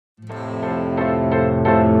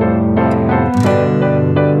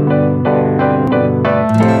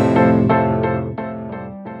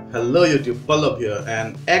Hello YouTube, Pallab here,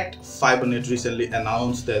 and Act FiberNet recently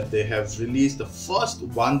announced that they have released the first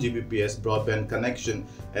 1 Gbps broadband connection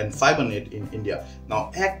and FiberNet in India.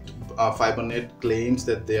 Now Act FiberNet claims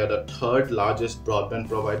that they are the third largest broadband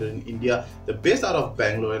provider in India. They're based out of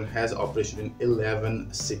Bangalore and has operation in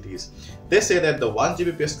 11 cities. They say that the 1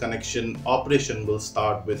 Gbps connection operation will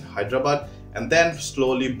start with Hyderabad and then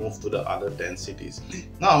slowly move to the other 10 cities.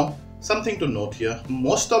 Now, something to note here,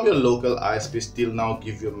 most of your local ISPs still now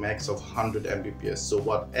give you a max of 100 Mbps. So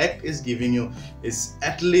what Act is giving you is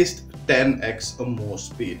at least 10x or more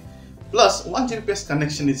speed. Plus, 1 Gbps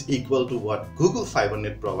connection is equal to what Google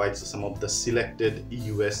FiberNet provides to some of the selected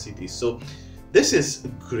US cities. So this is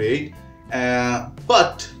great,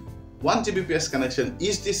 but 1 Gbps connection,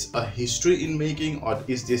 is this a history in making, or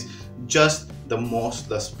is this just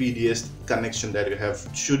the speediest connection that you have?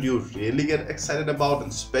 Should you really get excited about, and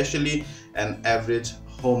especially an average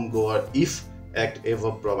homegoer, if Act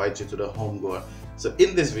ever provides you to the homegoer? So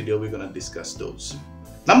in this video we're going to discuss those.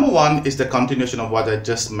 Number one is the continuation of what I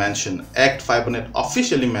just mentioned. Act FiberNet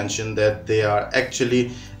officially mentioned that they are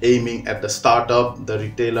actually aiming at the startup, the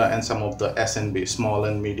retailer, and some of the SMB, small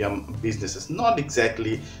and medium businesses, not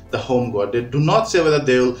exactly the homegoer. They do not say whether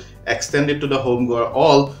they will extend it to the homegoer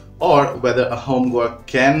or whether a homegoer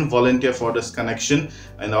can volunteer for this connection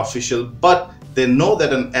and official, but they know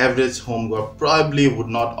that an average homegoer probably would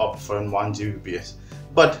not opt for an 1 Gbps.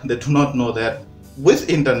 But they do not know that with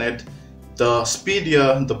internet, the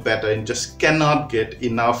speedier the better, and just cannot get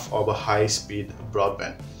enough of a high-speed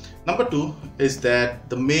broadband. Number two is that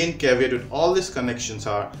the main caveat with all these connections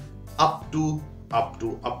are up to.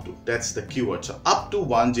 That's the keyword. So up to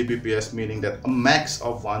 1 Gbps, meaning that a max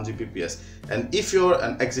of 1 Gbps. And if you're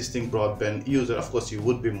an existing broadband user, of course you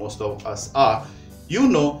would be, most of us are, you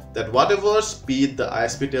know that whatever speed the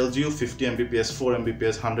ISP tells you, 50 Mbps, 4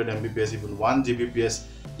 Mbps, 100 Mbps, even 1 Gbps,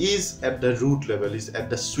 is at the root level, is at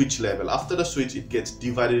the switch level. After the switch, it gets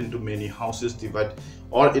divided into many houses,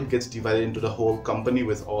 or it gets divided into the whole company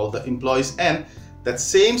with all the employees, and that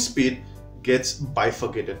same speed gets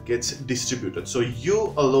bifurcated, gets distributed. So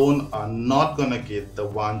you alone are not gonna get the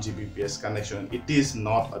 1 Gbps connection. It is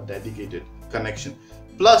not a dedicated connection.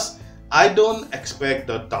 Plus, I don't expect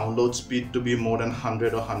the download speed to be more than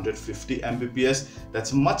 100 or 150 Mbps.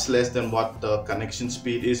 That's much less than what the connection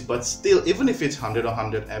speed is, but still, even if it's 100 or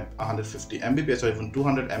 150 Mbps or even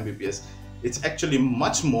 200 Mbps, it's actually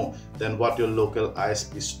much more than what your local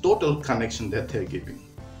ISP's total connection that they're giving.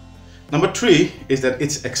 Number three is that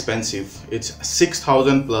it's expensive. It's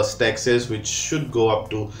 6,000 plus taxes, which should go up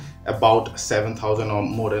to about 7,000 or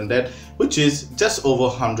more than that, which is just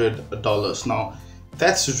over $100. Now,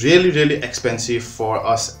 that's really expensive for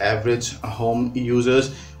us average home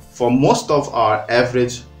users. For most of our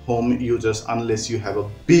average home users, unless you have a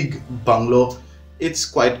big bungalow, it's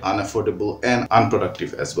quite unaffordable and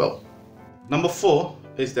unproductive as well. Number four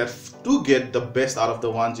is that to get the best out of the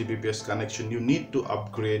 1 Gbps connection, you need to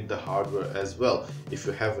upgrade the hardware as well if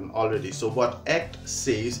you haven't already. So what Act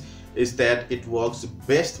says is that it works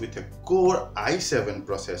best with a Core i7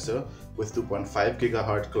 processor with 2.5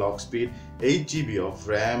 GHz clock speed, 8 GB of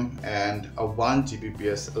RAM, and a 1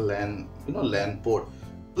 Gbps LAN port.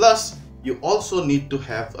 Plus, you also need to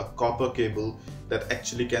have a copper cable that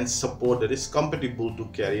actually can support, that is compatible to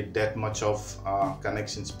carry that much of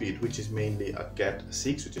connection speed, which is mainly a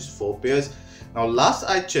Cat6, which is 4 pairs. Now, last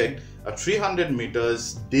I checked, a 300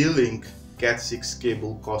 meters D-Link Cat6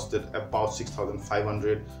 cable costed about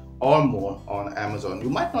 6,500 or more on Amazon. You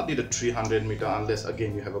might not need a 300 meter unless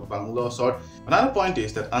again you have a bungalow sort. Another point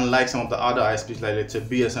is that unlike some of the other ISPs, like let's say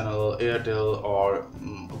BSNL, Airtel, or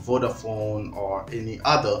Vodafone, or any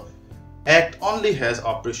other, Act only has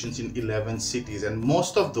operations in 11 cities, and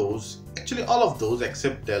most of those, actually all of those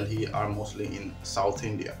except Delhi, are mostly in South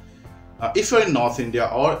India. If you're in North India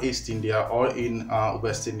or East India or in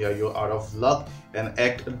West India, you're out of luck, and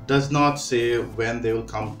Act does not say when they will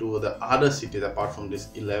come to the other cities apart from these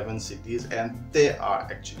 11 cities, and they are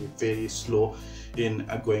actually very slow in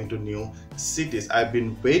going to new cities. I've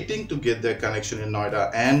been waiting to get their connection in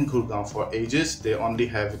Noida and Gurgaon for ages. They only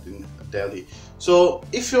have it in Delhi. So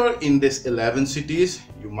if you're in these 11 cities,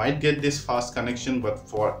 you might get this fast connection, but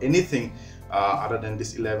for anything other than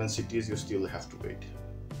these 11 cities, you still have to wait.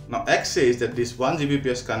 Now, Act says that this 1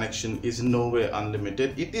 Gbps connection is no way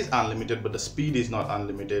unlimited. It is unlimited, but the speed is not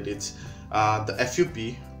unlimited. It's the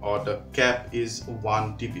FUP, or the cap, is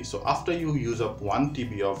 1 TB. So after you use up 1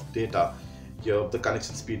 TB of data, the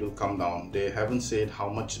connection speed will come down. They haven't said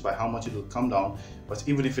by how much it will come down, but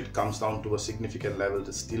even if it comes down to a significant level,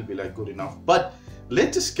 it'll still be like good enough. But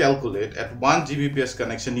let's just calculate at 1 Gbps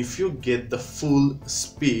connection, if you get the full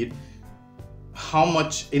speed, how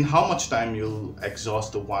much time you'll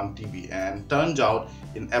exhaust the 1 TB, and turns out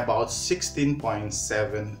in about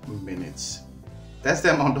 16.7 minutes. That's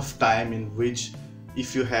the amount of time in which,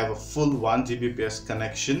 if you have a full 1 Gbps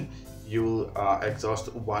connection, you'll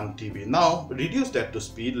exhaust 1 TB. Now reduce that to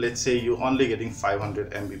speed. Let's say you're only getting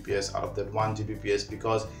 500 Mbps out of that 1 Gbps,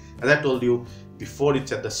 because as I told you before,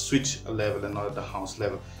 it's at the switch level and not at the house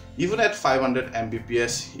level. Even at 500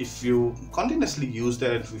 Mbps, if you continuously use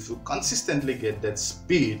that, if you consistently get that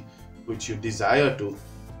speed which you desire to,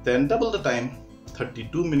 then double the time,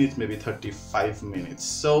 32 minutes, maybe 35 minutes.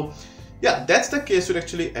 So yeah, that's the case with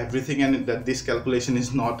actually everything, and that this calculation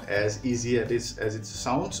is not as easy as it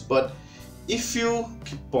sounds. But if you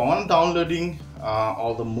keep on downloading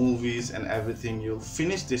all the movies and everything, you'll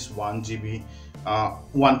finish this 1 TB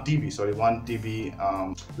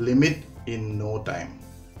limit in no time.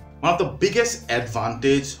 One of the biggest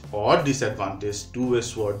advantage or disadvantage, two-way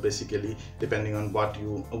sword basically, depending on what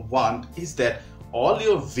you want, is that all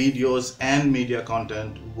your videos and media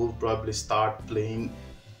content will probably start playing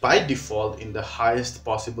by default in the highest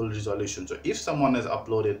possible resolution. So if someone has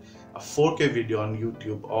uploaded a 4K video on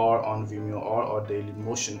YouTube or on Vimeo or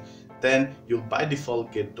Dailymotion, then you'll by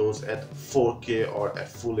default get those at 4K or at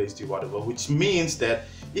full HD, whatever, which means that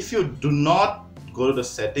if you do not go to the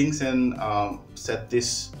settings and set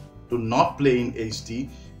this to not play in HD,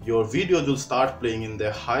 your videos will start playing in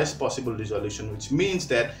the highest possible resolution, which means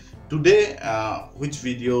that today, which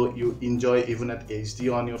video you enjoy even at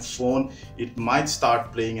HD on your phone, it might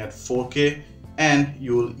start playing at 4K, and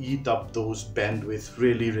you'll eat up those bandwidth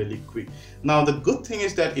really quick. Now the good thing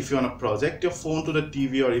is that if you want to project your phone to the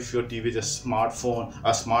TV, or if your TV is a smart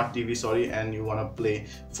TV, sorry, and you want to play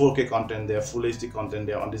 4K content there, full HD content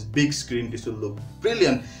there on this big screen, this will look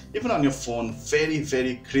brilliant even on your phone,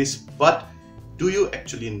 very crisp. But do you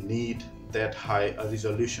actually need that high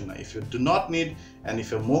resolution? If you do not need, and if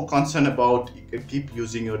you're more concerned about keep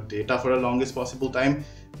using your data for the longest possible time,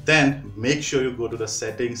 then make sure you go to the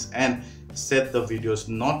settings and set the videos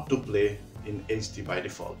not to play in HD by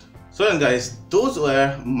default. So then guys, those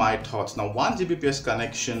were my thoughts. Now 1 Gbps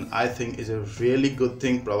connection I think is a really good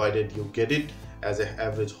thing, provided you get it as an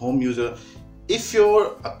average home user. If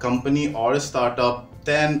you're a company or a startup,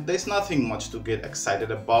 then there's nothing much to get excited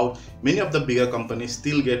about. Many of the bigger companies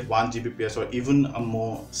still get 1 Gbps or even a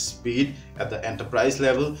more speed at the enterprise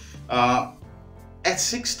level. At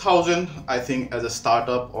 6,000, I think as a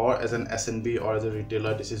startup or as an SMB or as a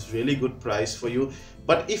retailer, this is really good price for you.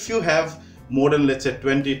 But if you have more than, let's say,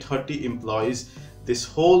 20-30 employees, this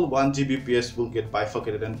whole 1 Gbps will get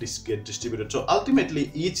bifurcated and get distributed. So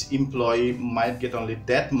ultimately, each employee might get only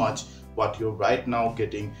that much what you're right now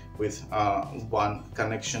getting with one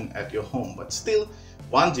connection at your home. But still,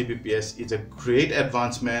 1 Gbps is a great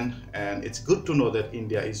advancement, and it's good to know that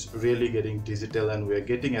India is really getting digital and we're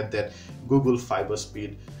getting at that Google fiber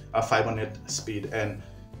speed, FiberNet speed, and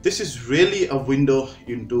this is really a window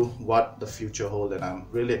into what the future holds, and I'm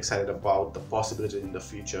really excited about the possibilities in the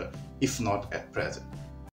future, if not at present.